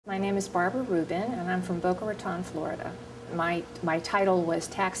My name is Barbara Rubin, and I'm from Boca Raton, Florida. My title was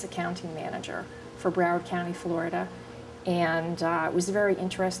Tax Accounting Manager for Broward County, Florida, and it was a very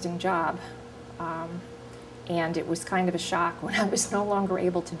interesting job. And it was kind of a shock when I was no longer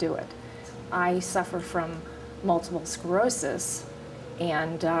able to do it. I suffer from multiple sclerosis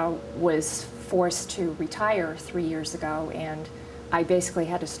and was forced to retire 3 years ago, and I basically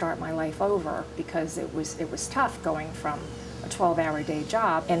had to start my life over because it was tough going from a 12-hour-a-day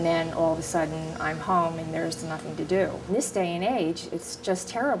job and then all of a sudden I'm home and there's nothing to do. In this day and age, it's just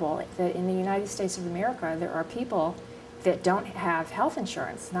terrible that in the United States of America there are people that don't have health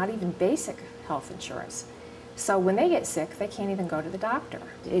insurance, not even basic health insurance. So when they get sick, they can't even go to the doctor.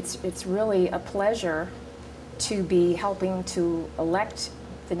 It's really a pleasure to be helping to elect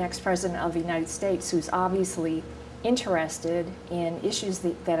the next President of the United States, who's obviously interested in issues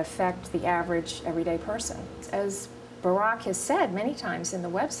that affect the average everyday person. As Barack has said many times in the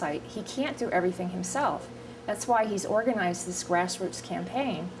website, he can't do everything himself. That's why he's organized this grassroots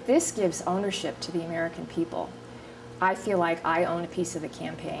campaign. This gives ownership to the American people. I feel like I own a piece of the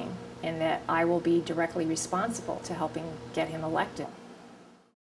campaign and that I will be directly responsible to helping get him elected.